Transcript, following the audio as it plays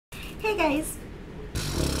Hey guys,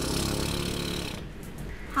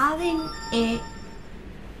 having a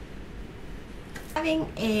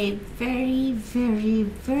very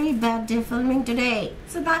bad day filming today.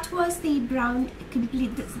 So that was the brown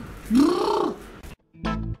complete this.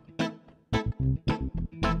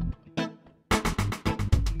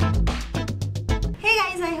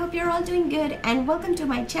 I hope you're all doing good and welcome to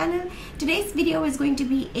my channel. Today's video is going to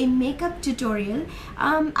be a makeup tutorial.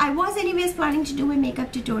 I was anyways planning to do a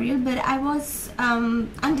makeup tutorial, but I was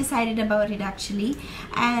undecided about it actually,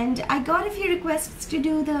 and I got a few requests to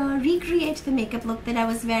do recreate the makeup look that I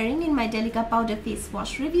was wearing in my Delica powder face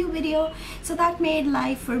wash review video, so that made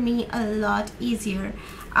life for me a lot easier.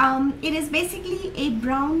 It is basically a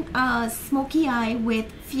brown smoky eye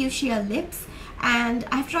with fuchsia lips, and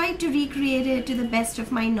I've tried to recreate it to the best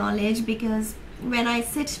of my knowledge, because when I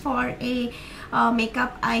sit for a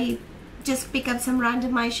makeup, I just pick up some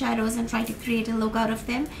random eyeshadows and try to create a look out of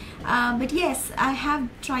them. But yes, I have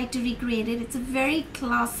tried to recreate it. It's a very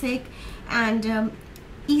classic and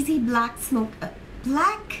easy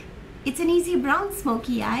it's an easy brown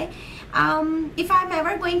smoky eye. If I'm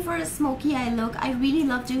ever going for a smoky eye look, I really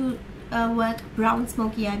love to work brown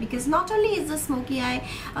smoky eye, because not only is the smoky eye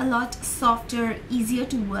a lot softer, easier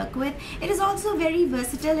to work with, it is also very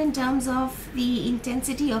versatile in terms of the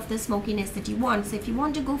intensity of the smokiness that you want. So if you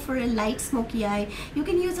want to go for a light smoky eye, you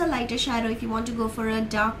can use a lighter shadow. If you want to go for a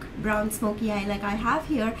dark brown smoky eye like I have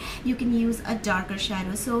here, you can use a darker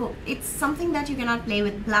shadow. So it's something that you cannot play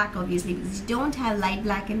with black, obviously, because you don't have light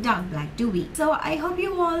black and dark black, do we? So I hope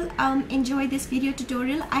you all enjoy this video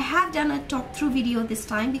tutorial. I have done a talk through video this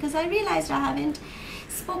time because I realized I haven't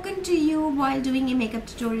spoken to you while doing a makeup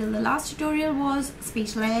tutorial. The last tutorial was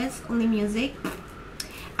speechless, only music,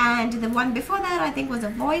 and the one before that I think was a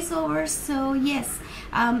voiceover. So yes,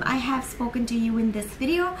 I have spoken to you in this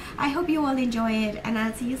video. I hope you all enjoy it, and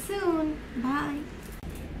I'll see you soon. Bye.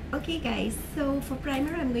 Okay guys, so for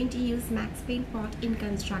primer I'm going to use MAC's Paint Pot in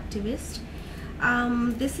Constructivist.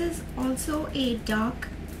 This is also a dark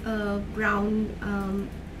brown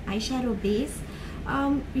eyeshadow base.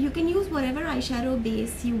 You can use whatever eyeshadow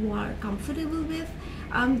base you are comfortable with.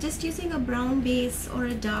 Just using a brown base or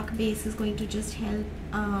a dark base is going to just help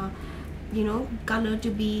you know, color to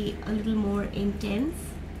be a little more intense,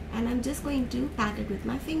 and I'm just going to pat it with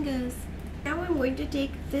my fingers. Now I'm going to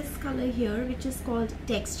take this color here, which is called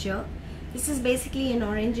Texture. This is basically an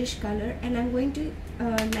orangish color, and I'm going to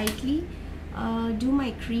lightly do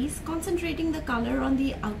my crease, concentrating the color on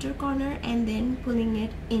the outer corner and then pulling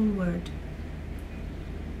it inward.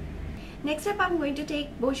 Next up, I'm going to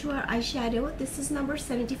take Bourjois eyeshadow. This is number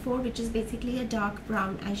 74, which is basically a dark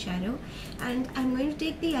brown eyeshadow, and I'm going to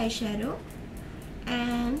take the eyeshadow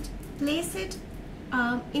and place it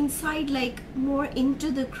inside, like more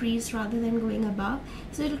into the crease rather than going above,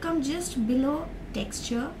 so it'll come just below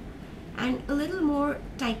Texture and a little more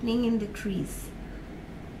tightening in the crease.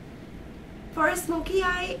 For a smoky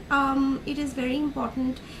eye, it is very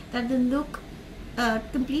important that the look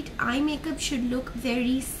complete eye makeup should look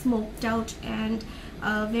very smoked out and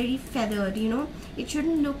very feathered, you know. It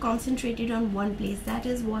shouldn't look concentrated on one place. That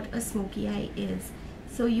is what a smoky eye is.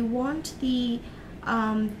 So you want the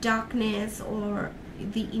darkness or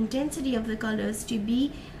the intensity of the colors to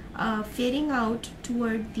be fading out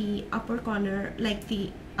toward the upper corner, like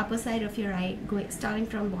the upper side of your eye, starting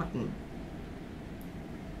from bottom.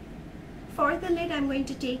 For the lid, I'm going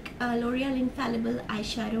to take a Loreal Infallible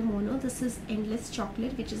eyeshadow mono. This is Endless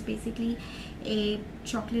Chocolate, which is basically a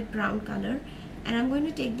chocolate brown color, and I'm going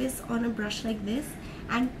to take this on a brush like this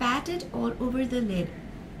and pat it all over the lid.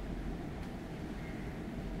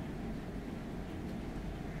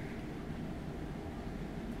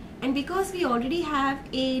 And because we already have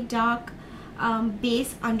a dark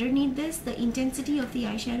base underneath this, the intensity of the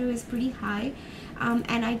eyeshadow is pretty high,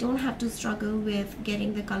 and I don't have to struggle with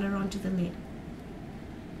getting the color onto the lid.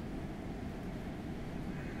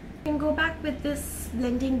 You can go back with this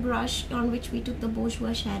blending brush on which we took the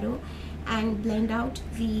Bourjois shadow and blend out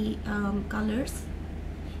the colors.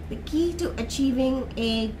 The key to achieving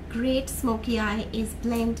a great smoky eye is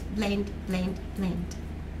blend, blend, blend, blend.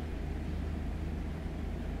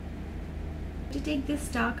 To take this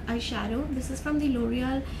dark eyeshadow, this is from the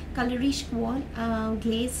L'Oreal Riche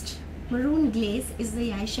glazed Maroon Glaze is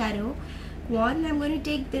the eyeshadow quad. I'm going to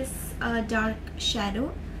take this dark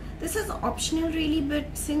shadow. This is optional really,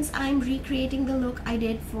 but since I'm recreating the look I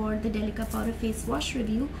did for the Delica powder face wash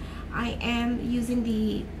review, I am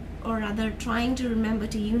using or rather trying to remember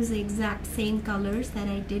to use the exact same colors that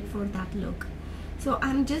I did for that look. So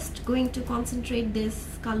I'm just going to concentrate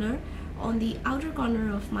this color on the outer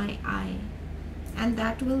corner of my eye, and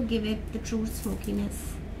that will give it the true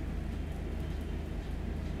smokiness.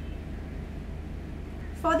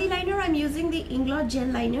 For the liner, I'm using the Inglot gel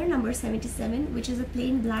liner number 77, which is a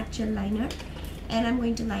plain black gel liner, and I'm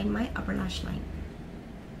going to line my upper lash line.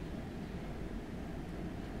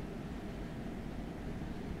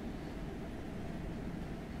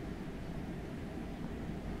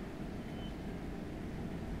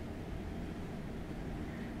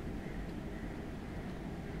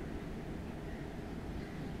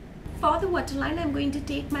 For the waterline, I'm going to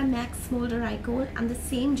take my MAC Smolder eye kohl and the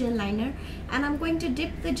same gel liner, and I'm going to dip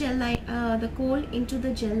the the kohl into the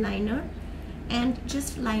gel liner and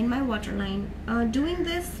just line my waterline. Doing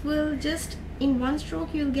this will just, in one stroke,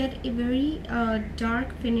 you'll get a very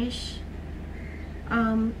dark finish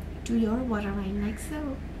to your waterline, like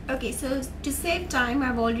so. Okay, so to save time,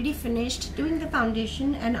 I've already finished doing the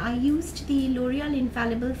foundation, and I used the Loreal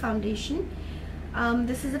Infallible foundation.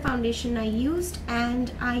 This is the foundation I used,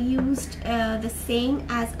 and I used the same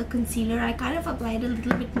as a concealer. I kind of applied a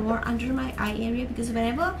little bit more under my eye area, because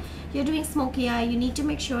whenever you're doing smoky eye, you need to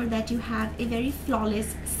make sure that you have a very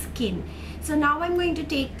flawless skin. So now I'm going to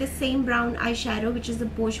take the same brown eyeshadow, which is the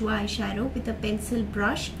Bourjois eyeshadow, with a pencil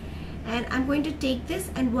brush, and I'm going to take this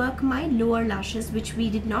and work my lower lashes, which we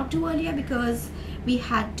did not do earlier because we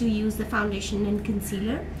had to use the foundation and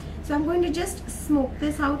concealer. So I'm going to just smoke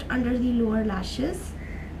this out under the lower lashes,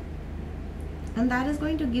 and that is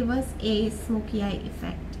going to give us a smoky eye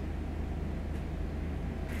effect.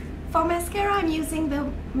 For mascara, I'm using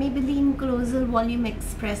the Maybelline Colossal Volume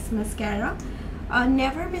Express mascara.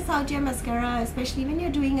 Never miss out your mascara, especially when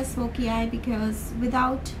you're doing a smoky eye, because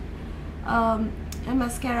without a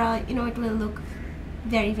mascara, you know, it will look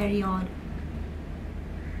very, very odd.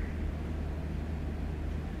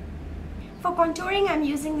 For contouring, I'm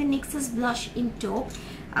using the NYX's blush in Taupe.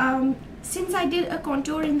 Since I did a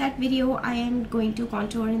contour in that video, I am going to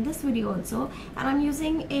contour in this video also, and I'm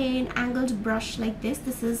using an angled brush like this.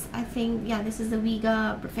 This is, I think, yeah, this is the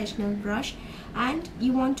Vega professional brush, and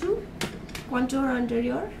you want to contour under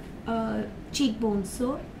your cheekbones.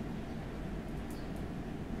 So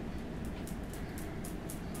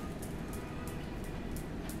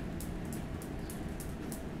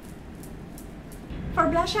for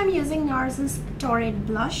blush, I'm using NARS's Torrid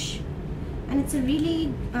blush, and it's a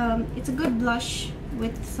really it's a good blush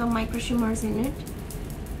with some micro shimmers in it.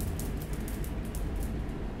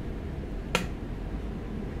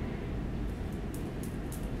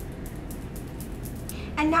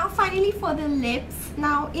 And now finally for the lips.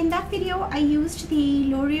 Now in that video I used the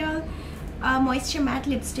L'Oreal Moisture Matte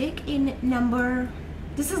Lipstick in number,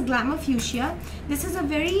 this is Glamour Fuschia. This is a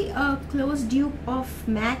very close dupe of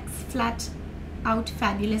MAC's Flat Out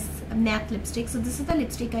Fabulous matte lipstick. So this is the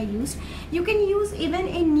lipstick I used. You can use even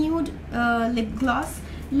a nude lip gloss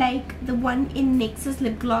like the one in NYX's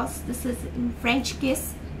lip gloss. This is in French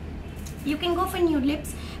Kiss. You can go for nude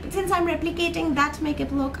lips, but since I'm replicating that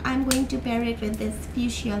makeup look, I'm going to pair it with this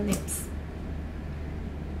Fuschia Lips.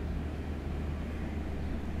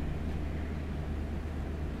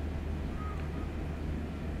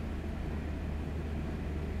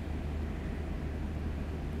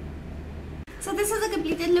 So this is a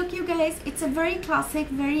completed look, you guys. It's a very classic,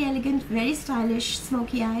 very elegant, very stylish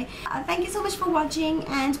smoky eye. Thank you so much for watching,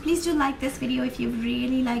 and please do like this video if you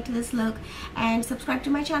really liked this look, and subscribe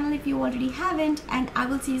to my channel if you already haven't, and I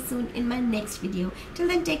will see you soon in my next video. Till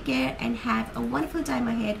then, take care and have a wonderful time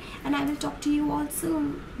ahead, and I will talk to you all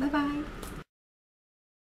soon. Bye bye.